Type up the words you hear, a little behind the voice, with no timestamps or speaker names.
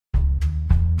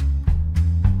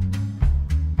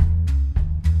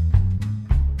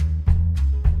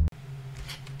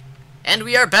And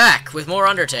we are back with more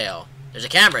Undertale. There's a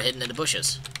camera hidden in the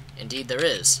bushes. Indeed there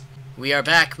is. We are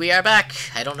back, we are back.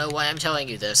 I don't know why I'm telling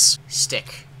you this.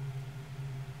 Stick.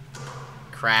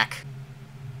 Crack.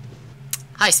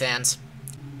 Hi, Sans.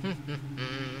 It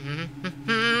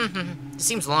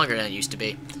seems longer than it used to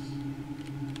be.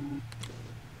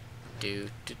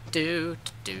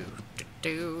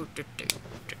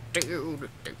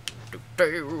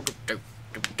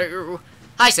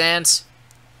 Hi, Sans.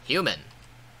 Human.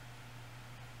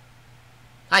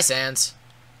 Hi, Sans.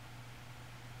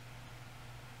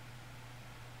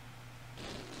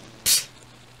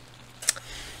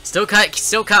 Still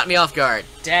caught me off guard.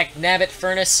 Dak nabbit,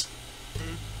 Furnace.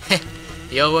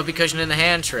 The old whoopee cushion in the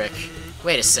hand trick.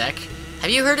 Wait a sec.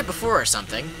 Have you heard it before or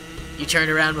something? You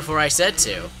turned around before I said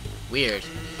to. Weird.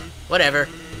 Whatever.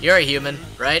 You're a human,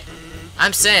 right?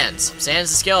 I'm Sans. Sans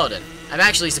the skeleton. I'm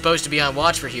actually supposed to be on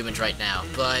watch for humans right now,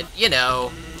 but, you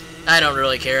know, I don't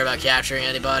really care about capturing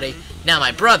anybody. Now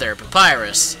my brother,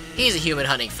 Papyrus, he's a human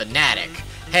hunting fanatic.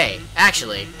 Hey,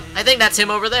 actually, I think that's him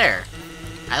over there.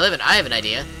 I have an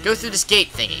idea. Go through this gate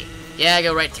thingy. Yeah,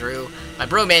 go right through. My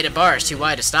bro made a bar is too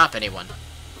wide to stop anyone.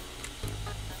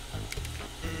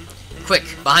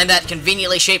 Quick, behind that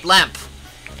conveniently shaped lamp.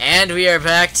 And we are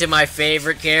back to my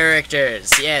favorite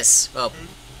characters. Yes, well,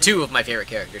 two of my favorite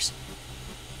characters.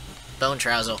 Bone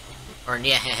Trousel. Or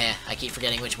yeah, I keep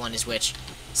forgetting which one is which.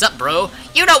 Sup, bro?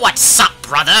 You know what's sup,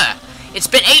 brother? It's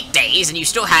been 8 days and you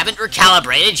still haven't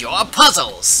recalibrated your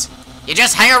puzzles. You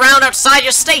just hang around outside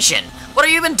your station. What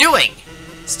have you been doing?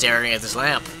 Staring at this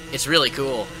lamp. It's really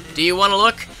cool. Do you want to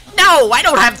look? No, I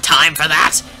don't have time for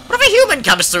that. What if a human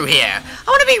comes through here? I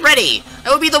want to be ready. I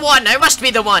will be the one. I must be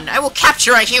the one. I will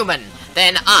capture a human.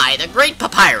 Then I, the great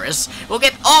Papyrus, will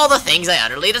get all the things I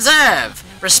utterly deserve.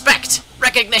 Respect.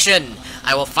 Recognition.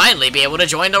 I will finally be able to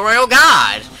join the Royal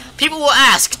Guard. People will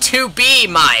ask to be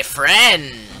my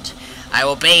friend. I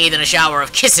will bathe in a shower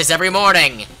of kisses every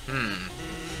morning.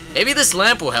 Maybe this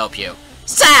lamp will help you.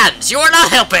 Sans, you are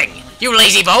not helping! You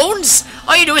lazy bones!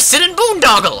 All you do is sit and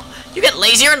boondoggle! You get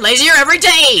lazier and lazier every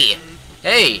day!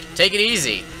 Hey, take it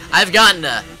easy. I've gotten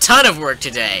a ton of work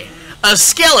today. A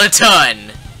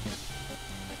skeleton!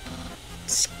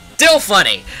 Still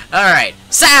funny. Alright,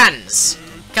 Sans!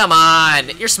 Come on,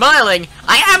 you're smiling.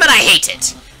 I am and I hate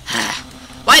it.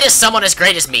 Why does someone as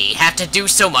great as me have to do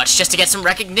so much just to get some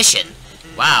recognition?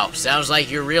 Wow, sounds like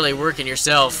you're really working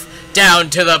yourself down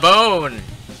to the bone.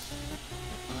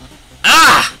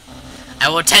 Ah! I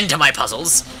will attend to my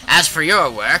puzzles. As for your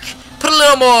work, put a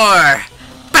little more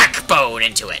backbone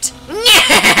into it.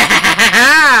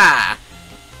 Ha!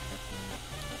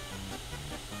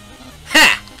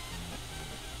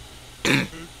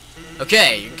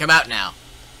 Okay, you can come out now.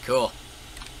 Cool.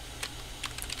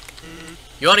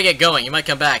 You ought to get going. You might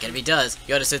come back, and if he does,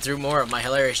 you ought to sit through more of my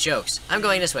hilarious jokes. I'm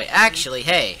going this way. Actually,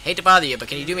 hey, hate to bother you, but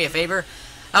can you do me a favor?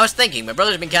 I was thinking, my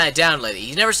brother's been kind of down lately.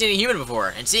 He's never seen a human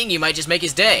before, and seeing you might just make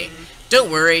his day.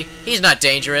 Don't worry, he's not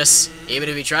dangerous, even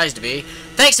if he tries to be.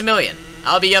 Thanks a million.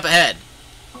 I'll be up ahead.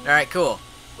 Alright, cool.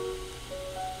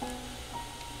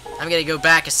 I'm gonna go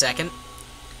back a second.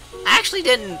 I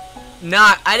didn't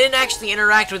actually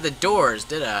interact with the doors,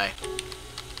 did I?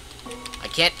 I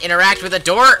can't interact with a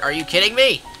door? Are you kidding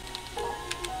me?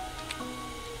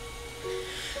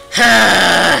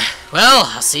 Well,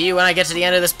 I'll see you when I get to the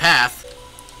end of this path.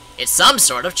 It's some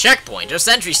sort of checkpoint or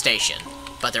sentry station.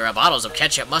 But there are bottles of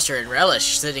ketchup, mustard, and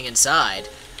relish sitting inside.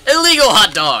 Illegal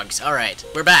hot dogs! Alright,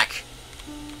 we're back.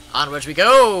 Onwards we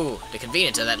go! The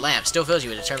convenience of that lamp still fills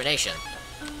you with determination.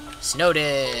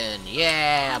 Snowdin!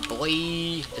 Yeah,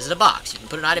 boy! Is it a box? You can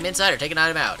put an item inside or take an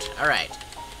item out. Alright.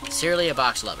 Sincerely a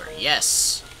box lover.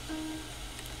 Yes.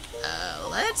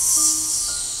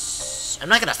 Let's... I'm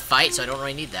not gonna fight, so I don't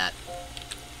really need that.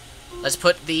 Let's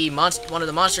put one of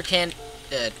the monster candies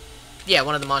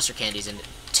in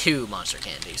 2 monster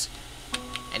candies.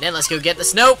 And then let's go get the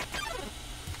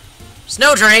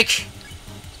Snowdrake!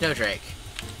 Snowdrake.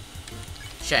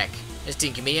 Check. This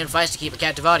teen comedian fights to keep a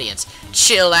captive audience.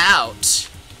 Chill out!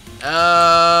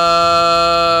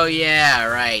 Oh, yeah,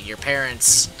 right. Your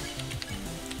parents...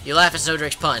 You laugh at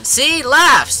Snowdrake's pun. See?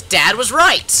 Laughs! Dad was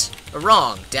right! Or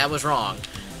wrong. Dad was wrong.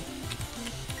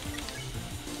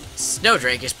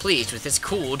 Snowdrake is pleased with his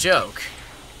cool joke.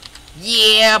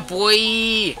 Yeah,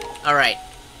 boy! Alright.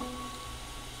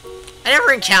 I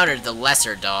never encountered the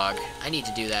lesser dog. I need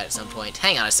to do that at some point.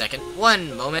 Hang on a second.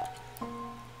 One moment.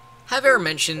 Have I ever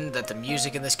mentioned that the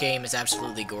music in this game is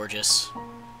absolutely gorgeous?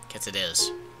 Guess it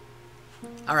is.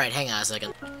 Alright, hang on a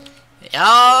second.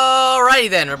 Alrighty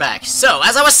then, we're back. So,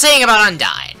 as I was saying about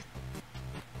Undyne.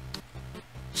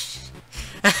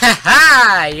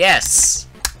 Haha, yes!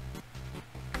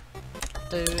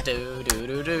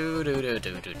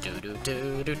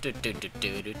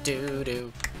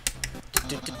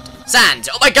 Sand!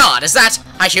 Oh my god, is that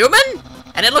a human?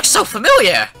 And it looks so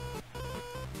familiar!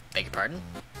 Beg your pardon?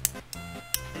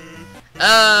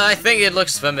 I think it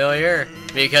looks familiar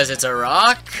because it's a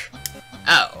rock.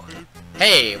 Oh.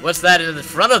 Hey, what's that in the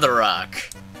front of the rock?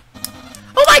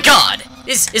 Oh my god!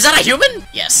 Is that a human?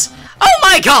 Yes. Oh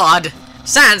my god!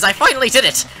 Sans, I finally did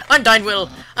it! Undyne will...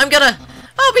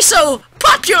 I'll be so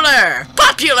popular!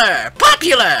 Popular!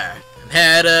 Popular! I'm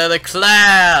head of the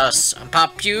class! I'm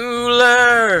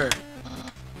popular!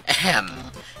 Ahem.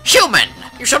 Human!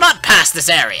 You shall not pass this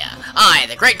area! I,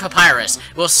 the Great Papyrus,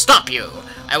 will stop you!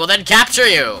 I will then capture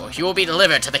you! You will be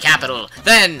delivered to the capital.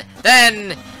 Then...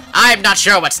 I'm not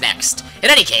sure what's next.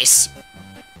 In any case...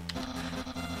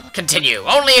 Continue,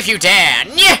 only if you dare!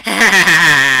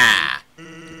 Yeah!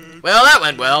 Well, that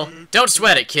went well. Don't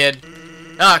sweat it, kid.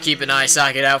 I'll keep an eye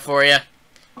socket out for you.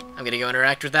 I'm gonna go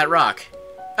interact with that rock.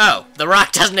 Oh, the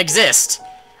rock doesn't exist!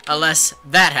 Unless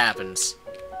that happens.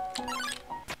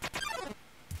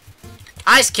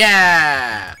 Ice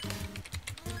Cap!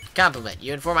 Compliment.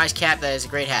 You inform Ice Cap that is a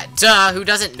great hat. Duh, who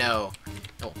doesn't know?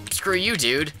 Oh, screw you,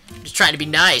 dude. I'm just trying to be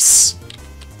nice.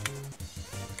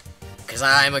 Because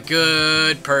I'm a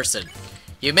good person.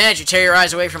 You managed to tear your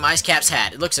eyes away from Ice Cap's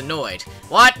hat. It looks annoyed.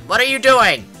 What? What are you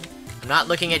doing? I'm not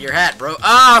looking at your hat, bro.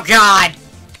 Oh, God!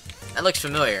 That looks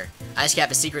familiar. Ice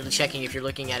Cap is secretly checking if you're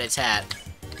looking at its hat.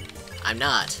 I'm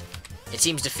not. It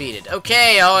seems defeated.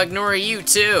 Okay, I'll ignore you,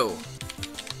 too.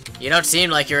 You don't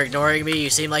seem like you're ignoring me. You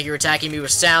seem like you're attacking me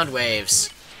with sound waves.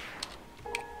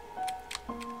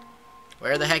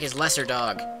 Where the heck is Lesser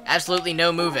Dog? Absolutely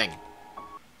no moving.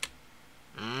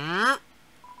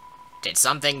 Did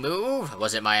something move?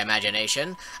 Was it my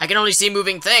imagination? I can only see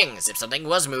moving things. If something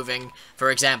was moving, for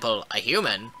example, a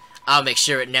human, I'll make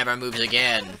sure it never moves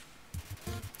again.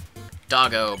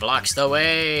 Doggo blocks the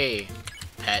way.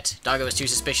 Pet. Doggo is too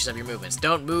suspicious of your movements.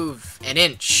 Don't move an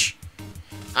inch.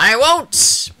 I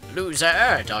won't!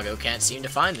 Loser. Doggo can't seem to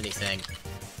find anything.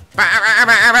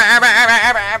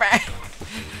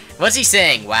 What's he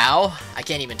saying? Wow? I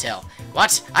can't even tell.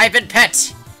 What? I've been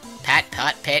pet! Pat,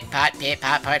 pot, pet, pot, pet,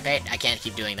 pot, pot, pet. I can't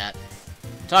keep doing that.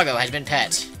 Doggo has been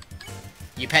pet.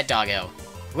 You pet Doggo.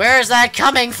 Where's that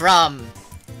coming from?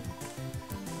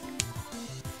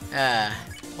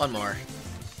 One more.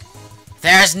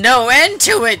 There's no end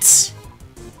to it!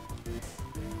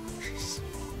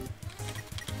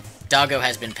 Doggo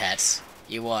has been pet.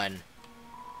 You won.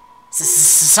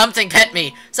 Something pet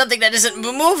me! Something that isn't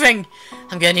moving!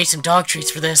 I'm gonna need some dog treats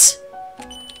for this.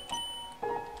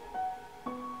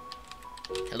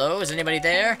 Hello? Is anybody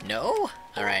there? No?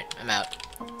 Alright, I'm out.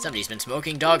 Somebody's been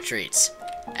smoking dog treats.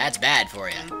 That's bad for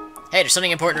you. Hey, there's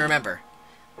something important to remember.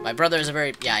 My brother is a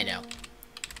very... Yeah, I know.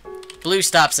 Blue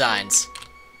stop signs.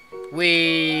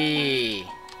 Whee!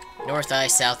 North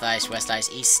ice, south ice, west ice,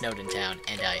 east Snowdin town,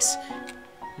 and ice.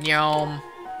 Nyom.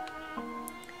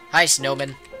 Hi,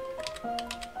 Snowman.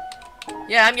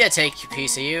 Yeah, I'm gonna take a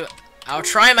piece of you. I'll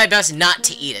try my best not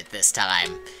to eat it this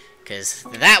time. Because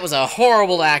that was a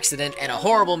horrible accident and a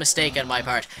horrible mistake on my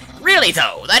part. Really,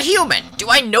 though, that human, do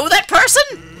I know that person?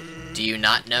 Do you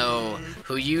not know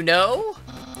who you know?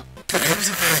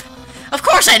 Of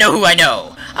course I know who I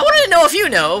know. I wanted to know if you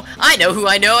know. I know who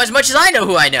I know as much as I know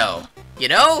who I know. You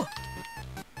know?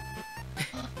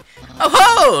 Oh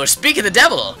ho! Speak of the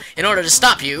devil! In order to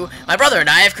stop you, my brother and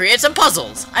I have created some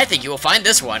puzzles. I think you will find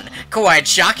this one quite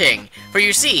shocking. For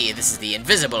you see, this is the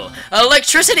invisible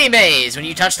electricity maze. When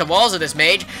you touch the walls of this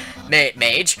mage,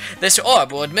 this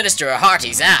orb will administer a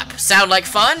hearty zap. Sound like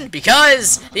fun?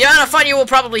 Because the amount of fun you will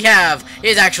probably have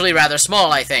is actually rather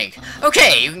small, I think.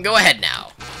 Okay, you can go ahead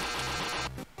now.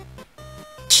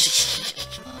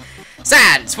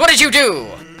 Sans, what did you do?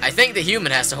 I think the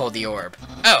human has to hold the orb.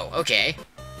 Oh, okay.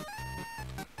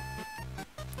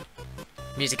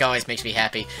 Music always makes me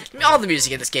happy. All the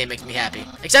music in this game makes me happy.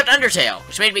 Except Undertale,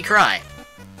 which made me cry.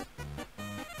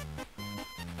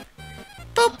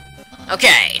 Boop.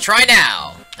 Okay, try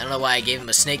now. I don't know why I gave him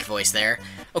a snake voice there.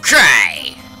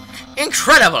 Okay.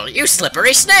 Incredible, you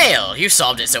slippery snail. You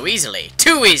solved it so easily.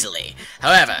 Too easily.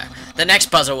 However, the next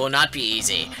puzzle will not be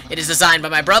easy. It is designed by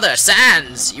my brother,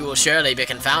 Sans. You will surely be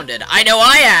confounded. I know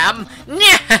I am.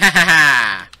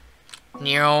 Nyah!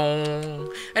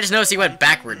 I just noticed he went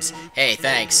backwards. Hey,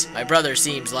 thanks. My brother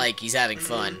seems like he's having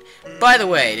fun. By the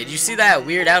way, did you see that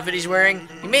weird outfit he's wearing?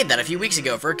 He made that a few weeks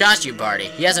ago for a costume party.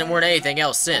 He hasn't worn anything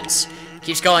else since.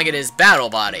 Keeps calling it his battle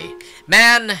body.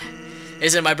 Man,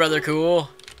 isn't my brother cool?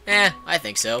 I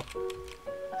think so.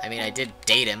 I mean, I did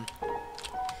date him.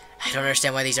 I don't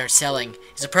understand why these aren't selling.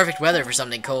 It's a perfect weather for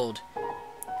something cold.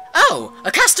 Oh,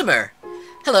 a customer!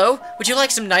 Hello, would you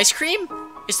like some nice cream?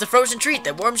 It's the frozen treat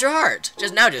that warms your heart.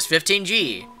 Just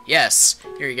 15G. Yes,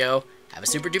 here you go. Have a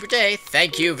super duper day.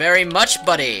 Thank you very much,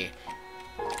 buddy.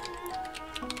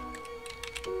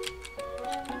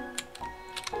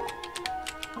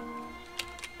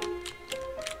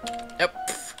 Nope.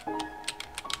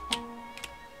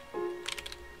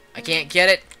 I can't get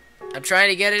it. I'm trying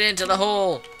to get it into the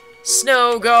hole.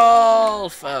 Snow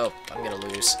golf! Oh, I'm gonna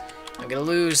lose. I'm gonna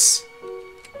lose.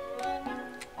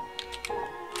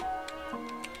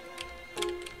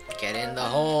 Get in the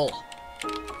hole.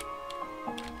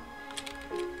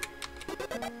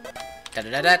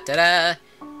 Da-da-da-da-da-da.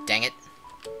 Dang it.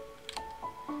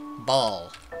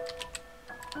 Ball.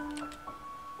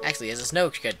 Actually, it's a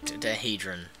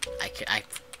snowdahedron. I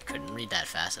couldn't read that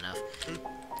fast enough.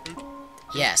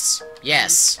 Yes.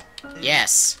 Yes.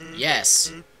 Yes.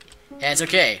 Yes. Yeah, it's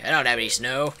okay. I don't have any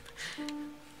snow.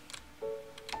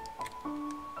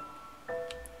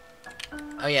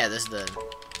 Oh yeah, this is the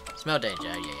smell danger.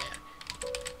 Yeah.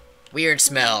 Weird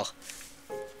smell.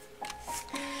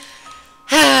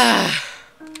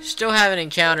 Still haven't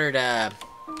encountered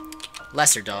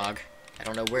lesser dog. I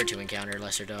don't know where to encounter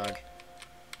lesser dog.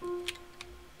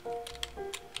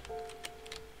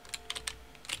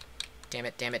 Damn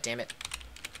it, damn it, damn it.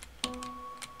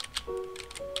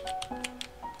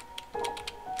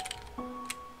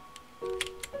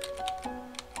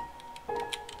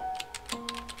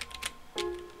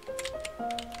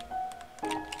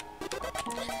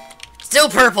 Still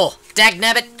purple!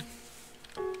 Dagnabbit!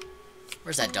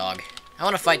 Where's that dog? I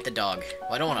want to fight the dog.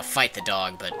 Well, I don't want to fight the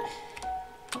dog, but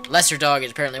lesser dog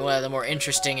is apparently one of the more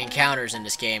interesting encounters in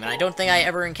this game, and I don't think I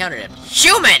ever encountered him.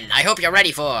 Human! I hope you're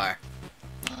ready for...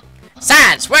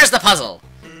 Sans, where's the puzzle?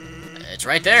 It's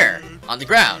right there, on the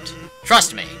ground.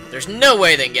 Trust me, there's no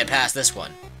way they can get past this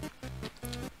one.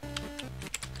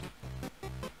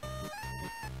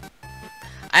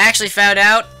 I actually found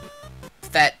out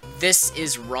that this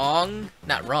is wrong.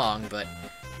 Not wrong, but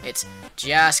it's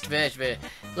just...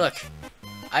 Look,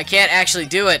 I can't actually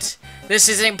do it. This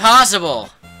is impossible.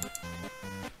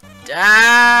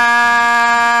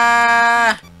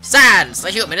 Sans,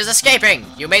 the human is escaping.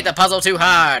 You made the puzzle too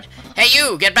hard. Hey,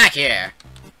 you, get back here.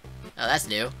 Oh, that's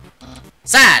new.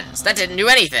 Sans, that didn't do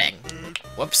anything.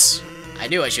 Whoops. I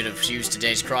knew I should have used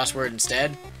today's crossword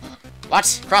instead. What?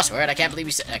 Crossword? I can't believe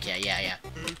you said... Okay, yeah.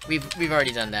 We've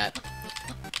already done that.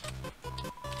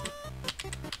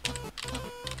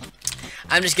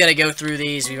 I'm just gonna go through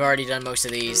these. We've already done most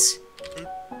of these.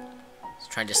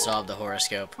 Just trying to solve the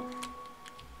horoscope.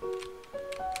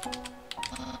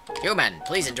 Human,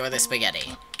 please enjoy the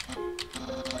spaghetti.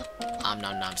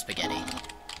 Nom nom spaghetti.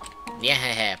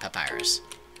 Yeah, papyrus.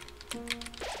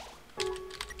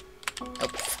 Oh.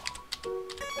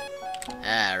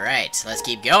 Alright, let's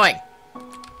keep going.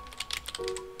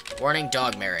 Warning,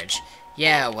 dog marriage.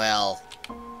 Yeah, well,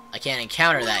 I can't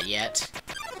encounter that yet.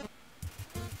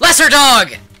 Lesser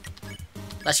dog!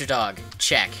 Lesser dog,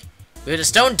 check. We had a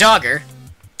stone dogger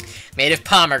made of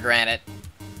pomegranate.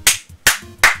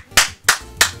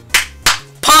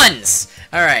 Puns!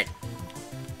 Alright.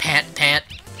 Pant.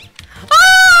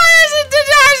 Oh,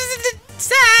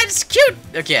 it's cute!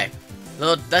 Okay.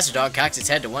 Little lesser dog cocks its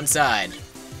head to one side.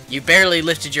 You barely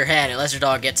lifted your hand and lesser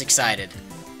dog gets excited.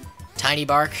 Tiny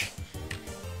bark.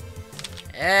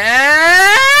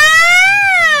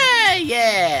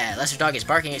 Yeah! Lesser dog is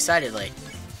barking excitedly.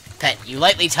 Pet, you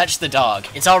lightly touch the dog.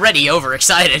 It's already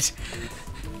overexcited.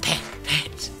 Pet.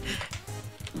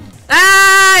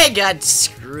 Ah! I got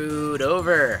screwed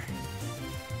over.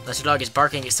 Lesser dog is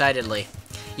barking excitedly.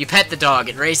 You pet the dog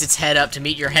and raise its head up to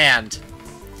meet your hand.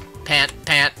 Pant.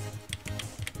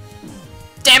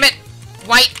 Damn it!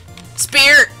 White!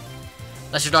 Spear!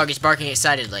 Lesser dog is barking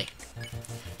excitedly.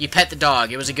 You pet the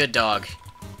dog. It was a good dog.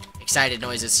 Excited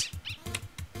noises.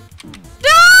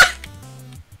 Ah!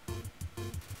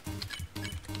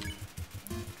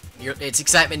 Its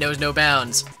excitement knows no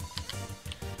bounds.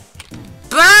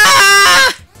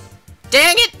 Ah!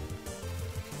 Dang it!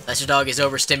 Lesser dog is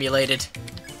overstimulated.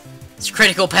 It's a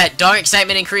critical pet. Dog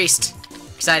excitement increased.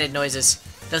 Excited noises.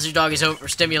 Lesser dog is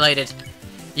overstimulated.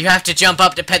 You have to jump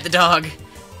up to pet the dog.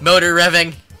 Motor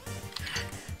revving.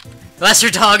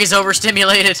 Lesser dog is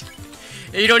overstimulated.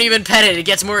 You don't even pet it. It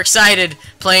gets more excited.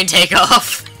 Plane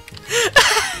takeoff.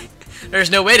 There's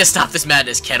no way to stop this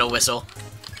madness. Kettle whistle.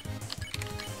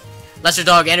 Lesser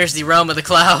dog enters the realm of the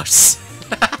clouds.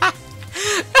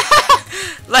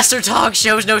 Lesser dog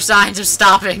shows no signs of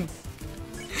stopping.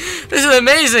 This is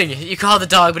amazing. You call the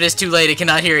dog, but it's too late. It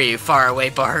cannot hear you. Far away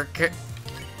bark.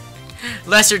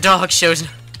 Lesser dog shows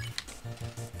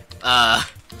no...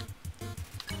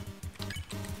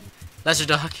 Lesser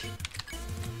dog.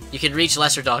 You can reach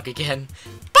lesser dog again.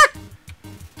 Bark!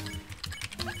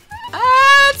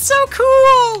 Ah, it's so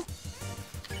cool!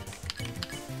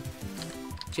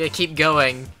 You gotta keep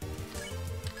going.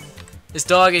 This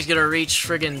dog is gonna reach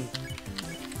friggin'...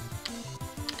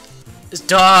 This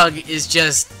dog is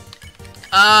just...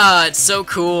 Ah, it's so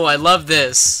cool. I love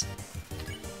this.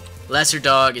 Lesser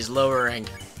dog is lowering.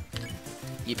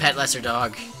 You pet lesser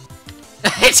dog.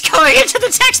 It's going into the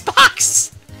text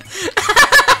box!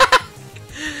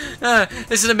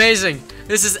 This is amazing.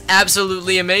 This is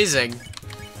absolutely amazing.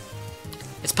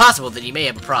 It's possible that you may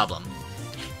have a problem.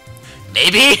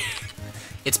 Maybe?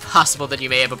 It's possible that you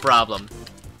may have a problem.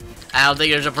 I don't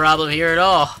think there's a problem here at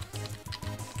all.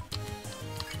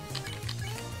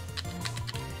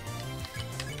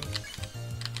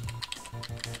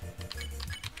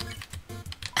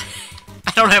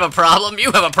 I don't have a problem.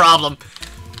 You have a problem.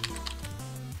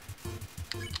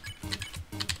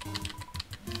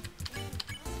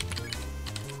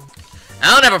 I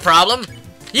don't have a problem.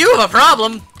 You have a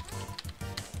problem.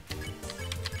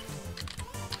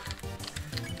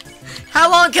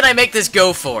 How long can I make this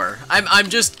go for? I'm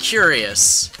just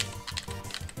curious.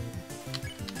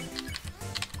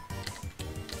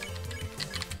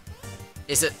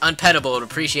 Is it unpettable? It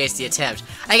appreciates the attempt.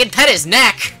 I can pet his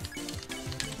neck!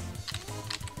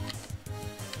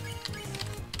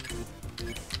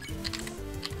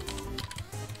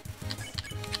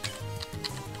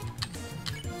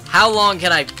 How long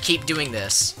can I keep doing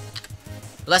this?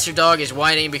 Lesser dog is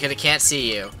whining because it can't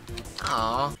see you.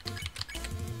 Aww.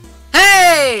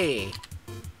 Hey!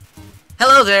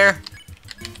 Hello there.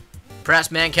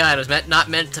 Perhaps mankind was not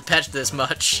meant to pet this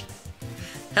much.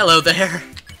 Hello there.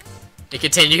 It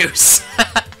continues.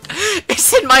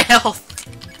 It's in my health.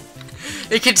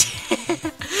 It's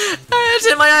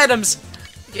in my items.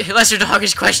 Lesser dog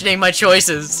is questioning my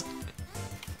choices.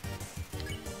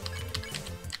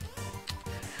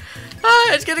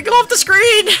 It's gonna go off the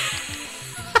screen!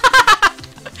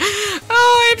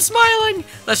 Oh, I'm smiling!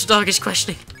 Lesser dog is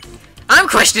questioning. I'm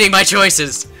questioning my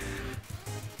choices!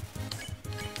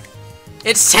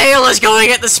 Its tail is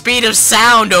going at the speed of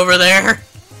sound over there!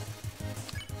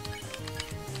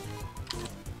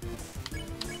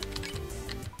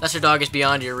 Lesser dog is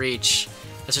beyond your reach.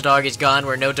 Lesser dog is gone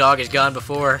where no dog has gone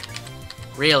before.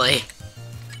 Really?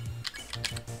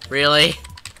 Really?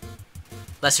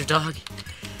 Lesser dog?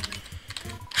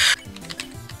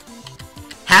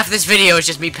 Half this video is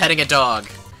just me petting a dog.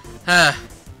 I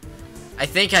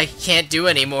think I can't do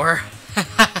anymore.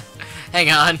 Hang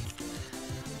on.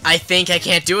 I think I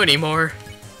can't do anymore.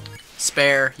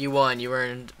 Spare, you won. You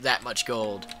earned that much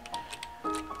gold.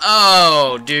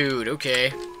 Oh, dude,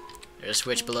 okay. There's a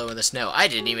switch below in the snow. I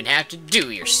didn't even have to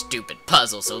do your stupid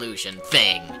puzzle solution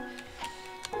thing.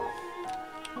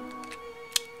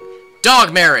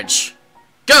 Dog marriage.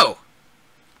 Go!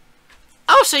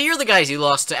 Oh, so you're the guys you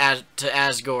lost to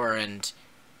Asgore and,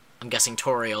 I'm guessing,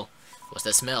 Toriel. What's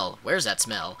that smell? Where's that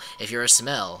smell? If you're a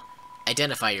smell,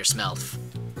 identify your smell.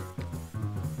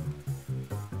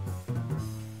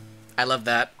 I love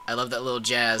that. I love that little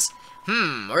jazz.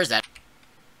 Where's that?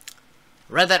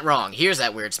 Read that wrong. Here's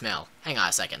that weird smell. Hang on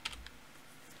a second.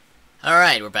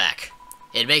 Alright, we're back.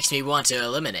 It makes me want to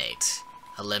eliminate.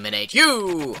 Eliminate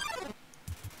you!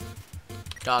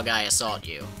 Dog eye assault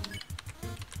you.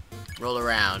 Roll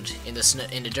around in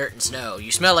the dirt and snow.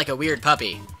 You smell like a weird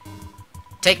puppy.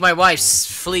 Take my wife's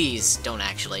fleas. Don't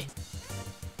actually.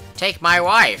 Take my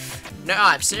wife. No,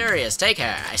 I'm serious. Take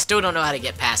her. I still don't know how to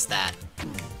get past that.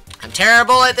 I'm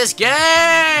terrible at this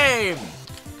game!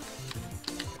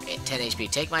 Okay, 10 HP.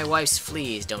 Take my wife's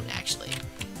fleas. Don't actually.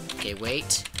 Okay,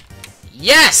 wait.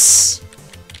 Yes!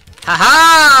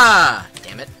 Haha!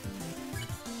 Damn it.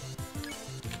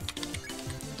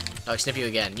 Oh, snip you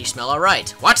again. You smell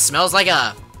alright. What? Smells like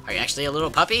a... Are you actually a little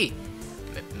puppy?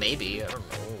 Maybe. I don't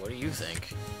know. What do you think?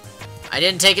 I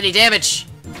didn't take any damage.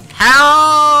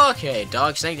 How? Okay,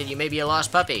 dogs think that you may be a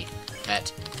lost puppy.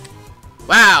 Pet.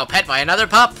 Wow, pet by another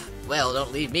pup? Well,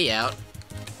 don't leave me out.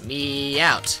 Me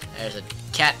out. There's a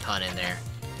cat pun in there.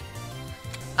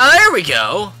 Oh, there we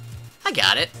go. I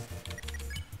got it.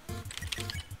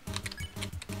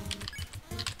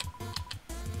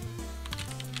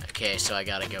 Okay, so I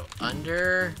gotta go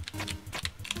under,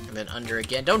 and then under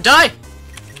again. Don't die!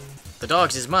 The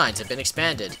dogs' minds have been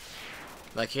expanded.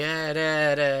 Like,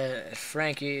 yeah,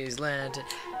 Frankie's land.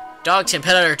 Dogs can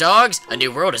pet other dogs? A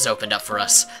new world has opened up for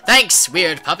us. Thanks,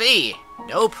 weird puppy!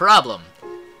 No problem.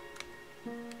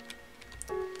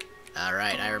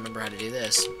 Alright, I remember how to do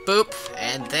this. Boop,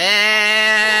 and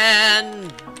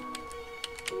then...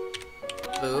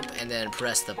 Boop, and then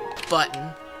press the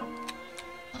button.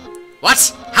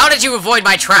 What? How How did you avoid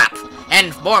my trap?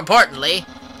 And, more importantly,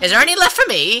 is there any left for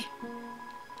me?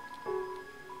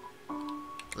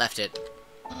 Left it.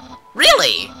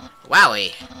 Really?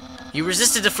 Wowie. You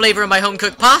resisted the flavor of my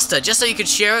home-cooked pasta just so you could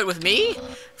share it with me?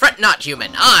 Fret not,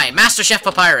 human. I, Master Chef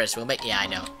Papyrus, will make... Yeah, I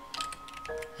know.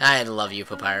 I love you,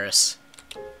 Papyrus.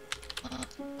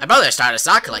 My brother started a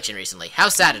sock collection recently. How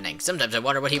saddening. Sometimes I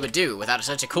wonder what he would do without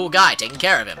such a cool guy taking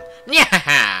care of him.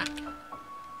 Yeah.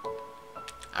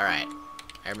 Alright.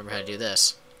 I remember how to do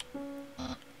this.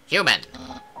 Human.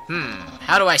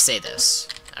 How do I say this?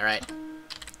 Alright.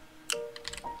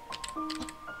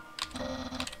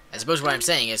 I suppose what I'm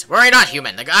saying is, worry not,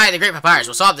 human. The great Papyrus,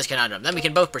 will solve this conundrum. Then we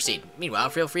can both proceed.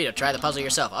 Meanwhile, feel free to try the puzzle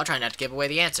yourself. I'll try not to give away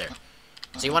the answer.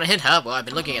 So you want a hint, huh? Well, I've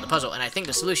been looking at the puzzle, and I think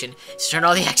the solution is to turn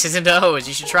all the X's into O's.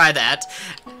 You should try that.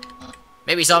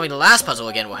 Maybe solving the last puzzle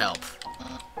again will help.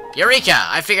 Eureka!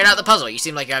 I figured out the puzzle. You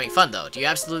seem like you're having fun, though. Do you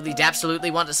absolutely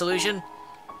want the solution?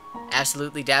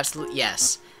 Absolutely,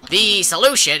 yes. The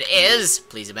solution is...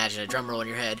 Please imagine a drum roll in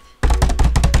your head.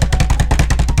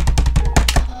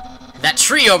 That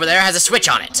tree over there has a switch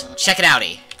on it. Check it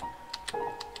outie.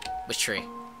 Which tree?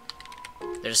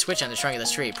 There's a switch on the trunk of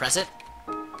this tree. Press it.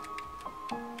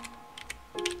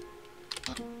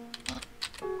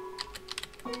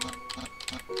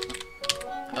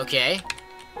 Okay.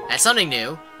 That's something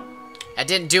new. That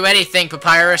didn't do anything,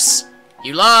 Papyrus.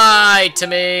 You lied to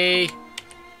me.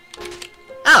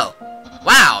 Oh.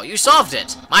 Wow, you solved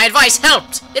it. My advice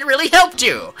helped. It really helped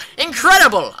you.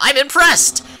 Incredible. I'm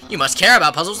impressed. You must care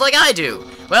about puzzles like I do.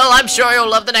 Well, I'm sure you'll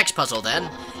love the next puzzle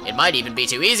then. It might even be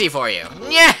too easy for you.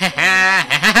 Yeah.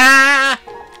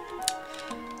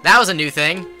 That was a new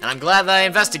thing, and I'm glad that I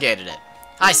investigated it.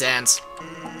 Hi, Sans.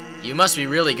 You must be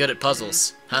really good at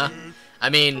puzzles, huh? I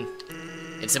mean,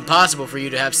 it's impossible for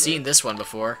you to have seen this one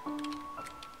before.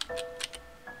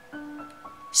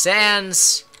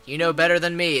 Sans, you know better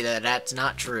than me that that's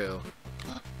not true.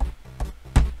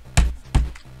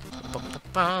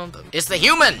 It's the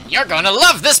human! You're gonna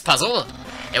love this puzzle!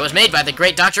 It was made by the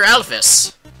great Dr.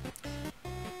 Alphys.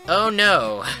 Oh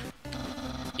no.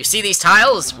 You see these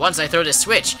tiles? Once I throw this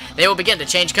switch, they will begin to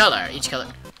change color. Each color...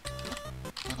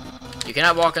 You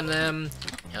cannot walk on them.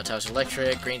 Yellow tiles are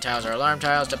electric, green tiles are alarm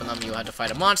tiles, step on them you'll have to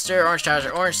fight a monster, orange tiles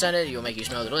are orange scented, you'll make you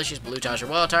smell delicious, blue tiles are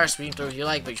wild tiles, sweet through if you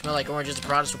like, but you smell like oranges, the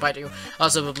piranhas will bite you.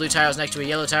 Also, the blue tiles next to a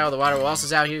yellow tile, the water will also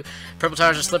sound you. Purple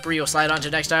tiles are slippery, you'll slide onto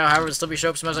the next tile, however the slippery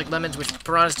soap smells like lemons, which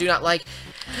piranhas do not like.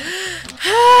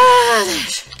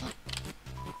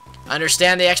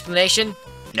 Understand the explanation?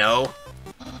 No.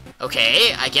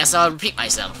 Okay, I guess I'll repeat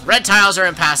myself. Red tiles are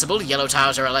impassable, yellow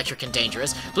tiles are electric and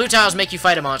dangerous, blue tiles make you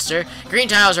fight a monster, green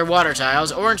tiles are water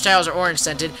tiles, orange tiles are orange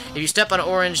scented, if you step on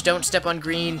orange, don't step on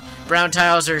green, brown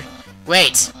tiles are...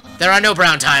 Wait, there are no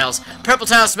brown tiles. Purple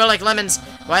tiles smell like lemons,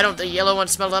 why don't the yellow ones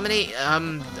smell lemony?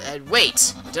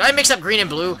 Wait, did I mix up green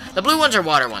and blue? The blue ones are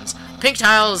water ones. Pink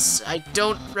tiles, I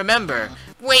don't remember.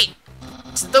 Wait,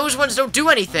 those ones don't do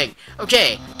anything.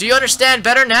 Okay, do you understand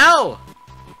better now?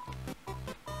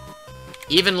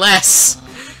 Even less.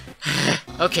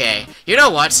 Okay, you know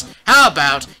what? How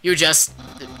about you just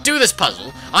do this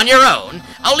puzzle on your own?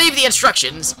 I'll leave the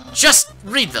instructions. Just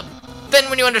read them. Then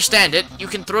when you understand it, you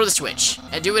can throw the switch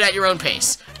and do it at your own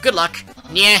pace. Good luck.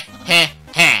 Nyeh, heh,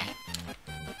 heh.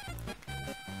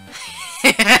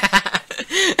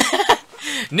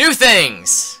 New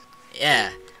things.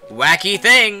 Yeah, wacky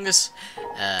things.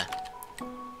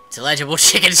 It's a legible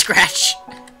chicken scratch.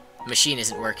 The machine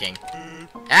isn't working.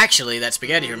 Actually, that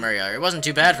spaghetti from Mario, it wasn't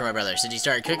too bad for my brother, since he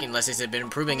started cooking lessons had been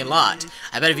improving a lot.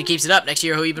 I bet if he keeps it up, next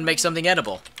year he'll even make something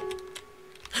edible.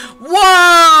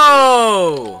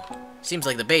 Whoa! Seems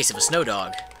like the base of a snow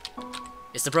dog.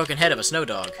 It's the broken head of a snow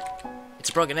dog. It's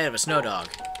the broken head of a snow dog.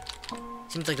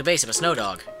 Seems like the base of a snow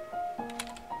dog.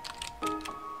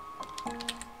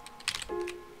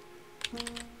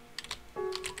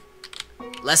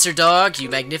 Lesser dog, you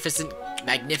magnificent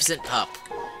pup.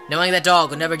 Knowing that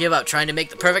dog will never give up trying to make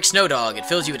the perfect snow dog, it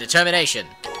fills you with determination.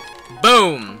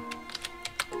 Boom!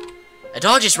 A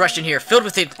dog just rushed in here filled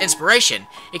with inspiration.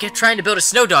 It kept trying to build a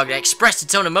snow dog that expressed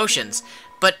its own emotions.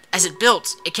 But as it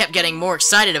built, it kept getting more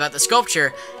excited about the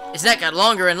sculpture. Its neck got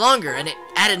longer and longer, and it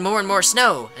added more and more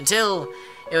snow, until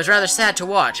it was rather sad to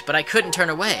watch, but I couldn't turn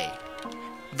away.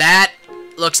 That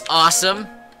looks awesome.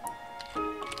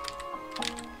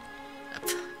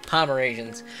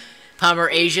 Pomeranians,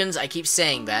 I keep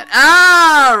saying that.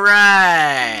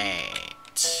 Alright!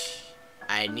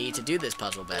 I need to do this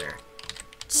puzzle better.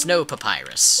 Snow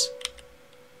Papyrus.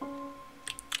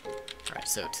 Alright,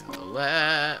 so to the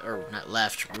left, or not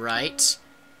left, right,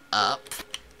 up,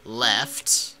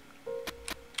 left,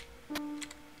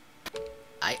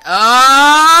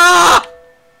 Ah!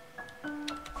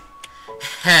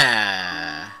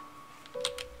 Ha!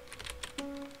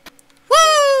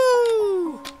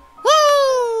 Woo!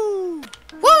 Woo!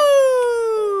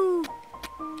 Woo!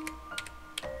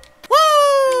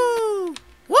 Woo!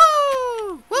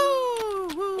 Woo! Woo!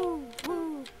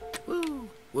 Woo! Woo!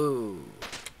 Woo!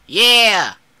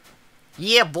 Yeah!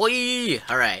 Yeah, boy!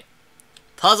 Alright.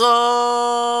 Puzzle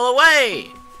away!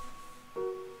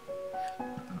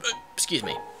 Excuse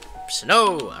me.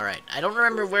 Snow! Alright, I don't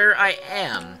remember where I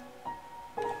am.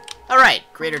 Alright,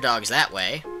 Greater Dog's that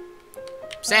way.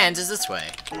 Sans is this way.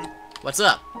 What's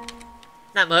up?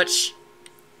 Not much.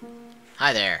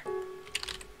 Hi there.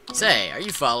 Say, are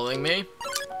you following me?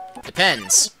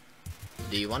 Depends.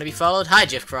 Do you want to be followed? Hi,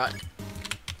 Jifkrot.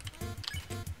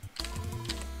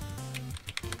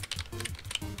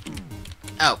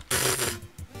 Oh. Pfft.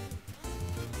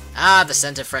 Ah, the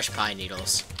scent of fresh pine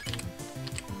needles.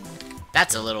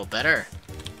 That's a little better.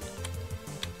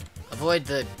 Avoid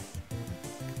the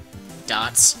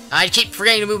dots. I keep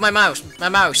forgetting to move my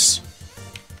mouse.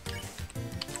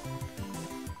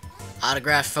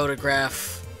 Autograph,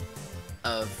 photograph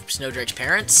of Snowdrake's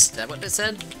parents? Is that what it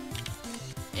said?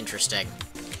 Interesting.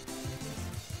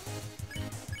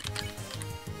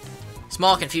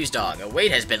 Small confused dog. A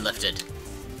weight has been lifted.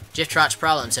 Jiftrot's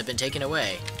problems have been taken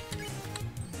away.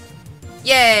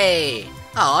 Yay!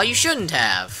 Aw, you shouldn't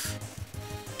have.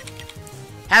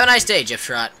 Have a nice day,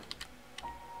 Jiftrot.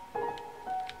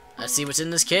 Let's see what's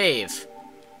in this cave.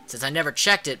 Since I never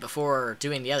checked it before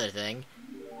doing the other thing,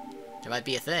 there might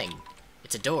be a thing.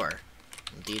 It's a door.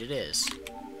 Indeed it is.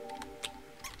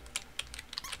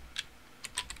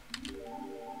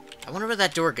 I wonder where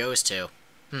that door goes to.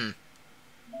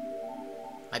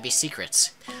 Might be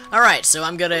secrets. Alright, so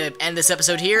I'm gonna end this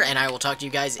episode here, and I will talk to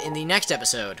you guys in the next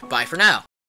episode. Bye for now.